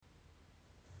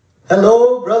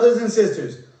Hello, brothers and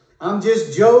sisters. I'm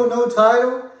just Joe, no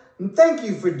title, and thank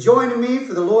you for joining me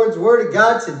for the Lord's Word of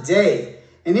God today.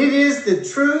 And it is the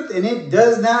truth, and it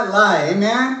does not lie.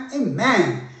 Amen?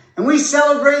 Amen. And we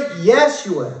celebrate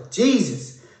Yeshua,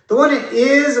 Jesus, the one that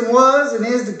is and was and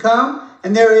is to come,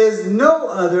 and there is no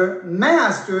other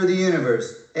master of the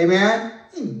universe. Amen?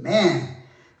 Amen.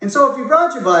 And so if you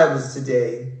brought your Bibles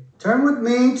today, turn with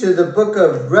me to the book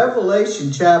of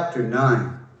Revelation chapter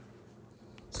 9.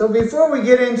 So before we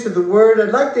get into the Word,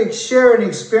 I'd like to share an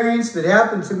experience that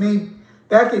happened to me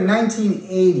back in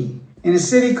 1980 in a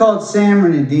city called San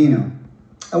Bernardino.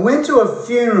 I went to a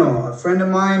funeral. A friend of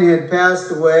mine had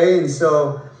passed away, and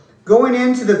so going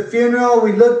into the funeral,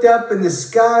 we looked up and the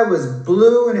sky was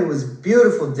blue and it was a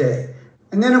beautiful day.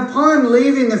 And then upon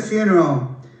leaving the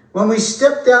funeral, when we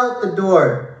stepped out the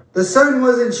door, the sun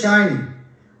wasn't shining,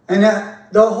 and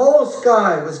the whole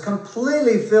sky was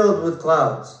completely filled with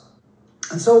clouds.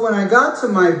 And so when I got to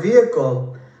my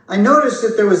vehicle, I noticed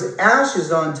that there was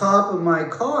ashes on top of my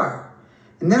car.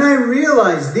 And then I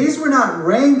realized these were not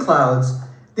rain clouds.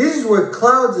 These were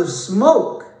clouds of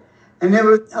smoke. And there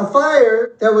was a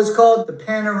fire that was called the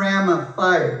Panorama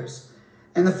Fires.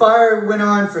 And the fire went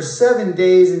on for 7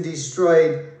 days and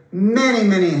destroyed many,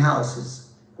 many houses.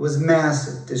 It was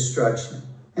massive destruction.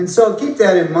 And so keep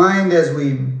that in mind as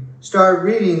we start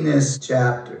reading this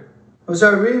chapter. I'll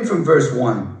start reading from verse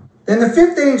 1. Then the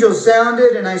fifth angel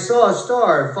sounded, and I saw a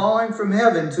star falling from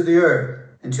heaven to the earth.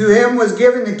 And to him was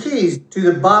given the keys to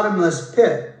the bottomless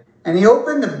pit. And he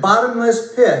opened the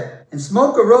bottomless pit, and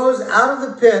smoke arose out of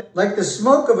the pit like the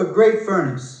smoke of a great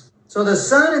furnace. So the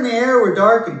sun and the air were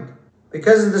darkened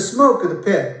because of the smoke of the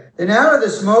pit. Then out of the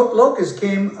smoke locusts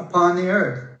came upon the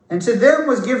earth. And to them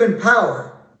was given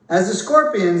power, as the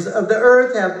scorpions of the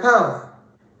earth have power.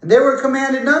 And they were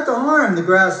commanded not to harm the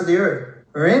grass of the earth,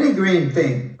 or any green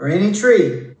thing, or any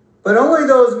tree, but only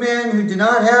those men who do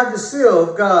not have the seal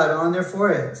of God on their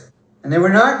foreheads. And they were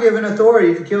not given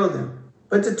authority to kill them,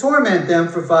 but to torment them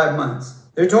for 5 months.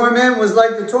 Their torment was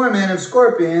like the torment of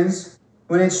scorpions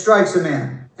when it strikes a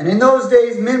man. And in those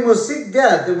days men will seek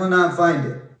death and will not find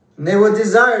it. And they will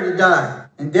desire to die,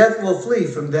 and death will flee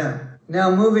from them.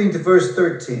 Now moving to verse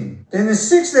 13. Then the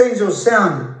sixth angel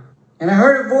sounded, and I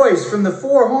heard a voice from the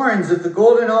 4 horns of the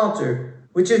golden altar,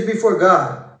 which is before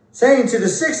God, saying to the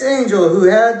sixth angel who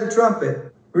had the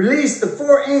trumpet, release the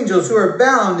 4 angels who are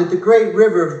bound at the great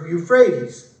river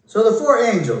Euphrates. So the 4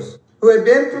 angels, who had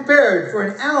been prepared for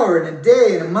an hour and a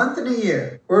day and a month and a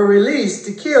year, were released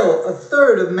to kill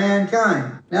 1/3 of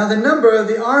mankind. Now the number of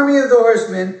the army of the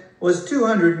horsemen was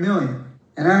 200 million.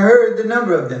 And I heard the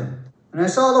number of them. And I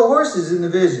saw the horses in the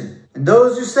vision. And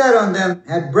those who sat on them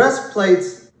had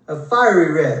breastplates of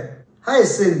fiery red,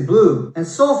 hyacinth blue, and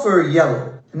sulfur yellow.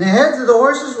 And the heads of the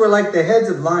horses were like the heads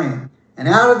of lions. And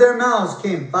out of their mouths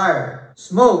came fire,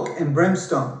 smoke, and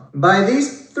brimstone. And by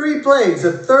these 3 plagues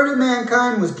 1/3 of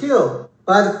mankind was killed,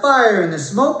 by the fire and the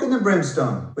smoke and the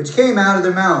brimstone, which came out of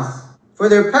their mouths. For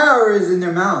their power is in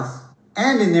their mouths,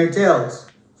 and in their tails.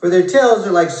 For their tails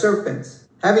are like serpents,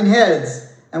 having heads,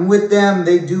 and with them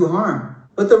they do harm.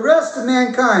 But the rest of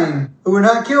mankind, who were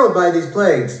not killed by these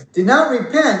plagues, did not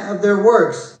repent of their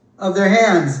works of their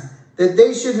hands, that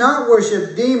they should not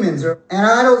worship demons and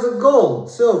idols of gold,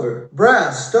 silver,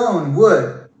 brass, stone,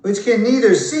 wood, which can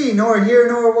neither see nor hear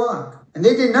nor walk. And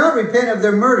they did not repent of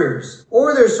their murders,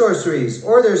 or their sorceries,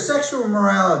 or their sexual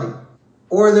immorality,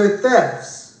 or their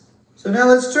thefts. So now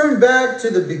let's turn back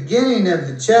to the beginning of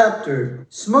the chapter.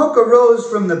 Smoke arose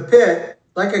from the pit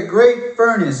like a great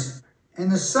furnace,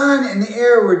 and the sun and the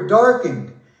air were darkened.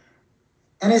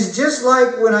 And it's just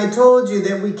like when I told you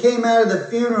that we came out of the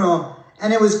funeral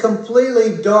and it was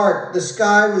completely dark. The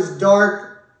sky was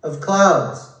dark of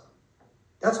clouds.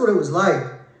 That's what it was like.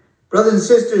 Brothers and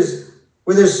sisters,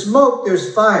 where there's smoke,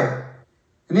 there's fire.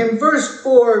 And in verse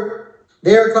 4,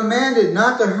 they are commanded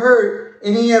not to hurt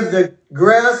any of the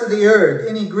grass of the earth,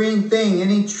 any green thing,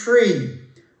 any tree.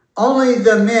 Only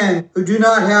the men who do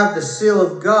not have the seal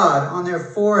of God on their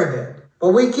forehead.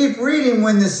 But we keep reading,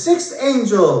 when the 6th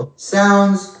angel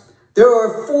sounds, there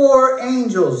are 4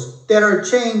 angels that are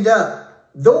chained up.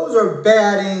 Those are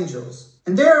bad angels.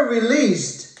 And they're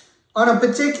released on a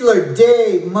particular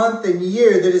day, month, and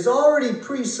year that is already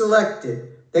pre-selected,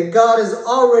 that God has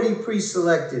already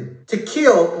pre-selected to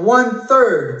kill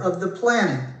 1/3 of the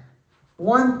planet.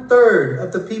 1/3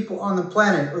 of the people on the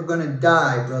planet are going to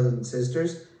die, brothers and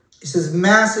sisters. This is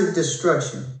massive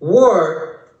destruction. War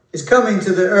is coming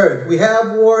to the earth. We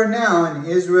have war now in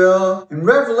Israel. In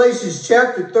Revelation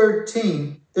chapter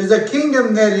 13, there's a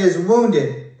kingdom that is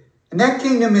wounded, and that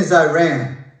kingdom is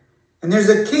Iran. And there's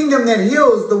a kingdom that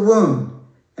heals the wound,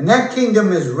 And that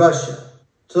kingdom is Russia.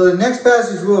 So the next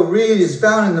passage we'll read is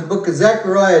found in the book of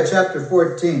Zechariah chapter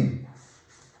 14.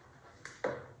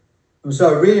 We'll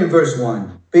start reading verse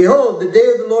 1. Behold, the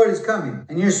day of the Lord is coming,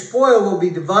 and your spoil will be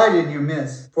divided in your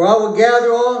midst. For I will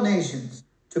gather all nations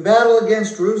to battle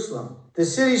against Jerusalem. The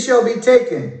city shall be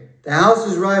taken, the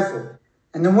houses rifled,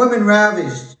 and the women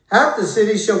ravished. Half the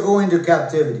city shall go into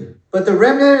captivity. But the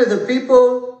remnant of the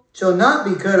people shall not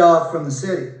be cut off from the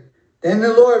city. Then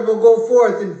the Lord will go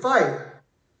forth and fight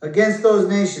against those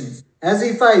nations, as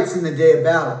he fights in the day of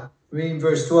battle. Reading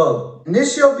verse 12. And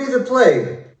this shall be the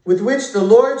plague with which the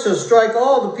Lord shall strike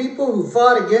all the people who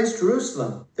fought against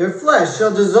Jerusalem. Their flesh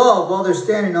shall dissolve while they're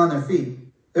standing on their feet.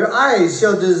 Their eyes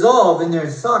shall dissolve in their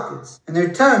sockets, and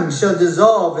their tongues shall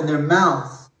dissolve in their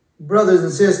mouths. Brothers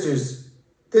and sisters,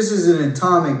 this is an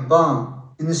atomic bomb.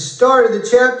 In the start of the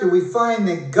chapter, we find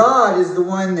that God is the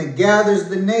one that gathers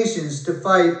the nations to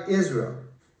fight Israel.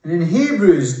 And in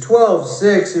Hebrews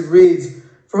 12:6, it reads,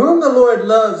 For whom the Lord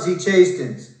loves, he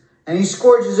chastens, and he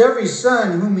scourges every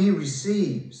son whom he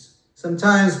receives.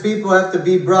 Sometimes people have to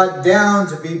be brought down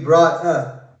to be brought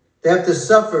up. They have to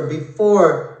suffer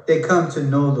before they come to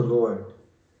know the Lord.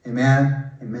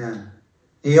 Amen? Amen.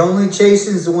 He only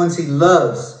chastens the ones he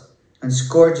loves and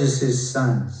scourges his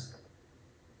sons.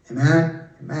 Amen?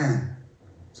 Amen.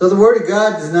 So the word of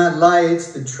God does not lie,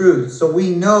 it's the truth. So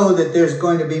we know that there's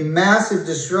going to be massive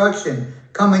destruction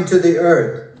coming to the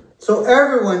earth. So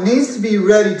everyone needs to be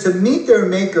ready to meet their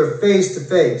Maker face to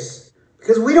face.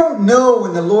 Because we don't know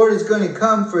when the Lord is going to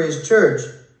come for his church,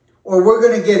 or we're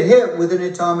going to get hit with an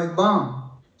atomic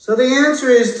bomb. So the answer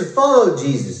is to follow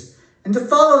Jesus. And to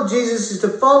follow Jesus is to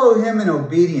follow him in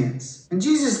obedience. And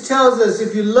Jesus tells us,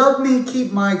 if you love me,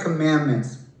 keep my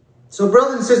commandments. So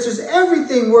brothers and sisters,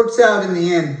 everything works out in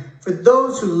the end for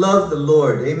those who love the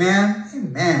Lord. Amen?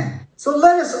 Amen. So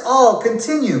let us all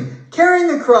continue carrying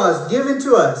the cross given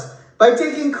to us by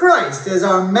taking Christ as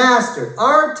our master,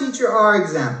 our teacher, our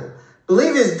example.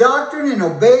 Believe his doctrine and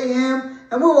obey him,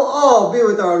 and we will all be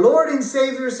with our Lord and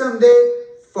Savior someday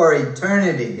for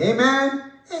eternity.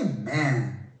 Amen?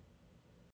 Amen.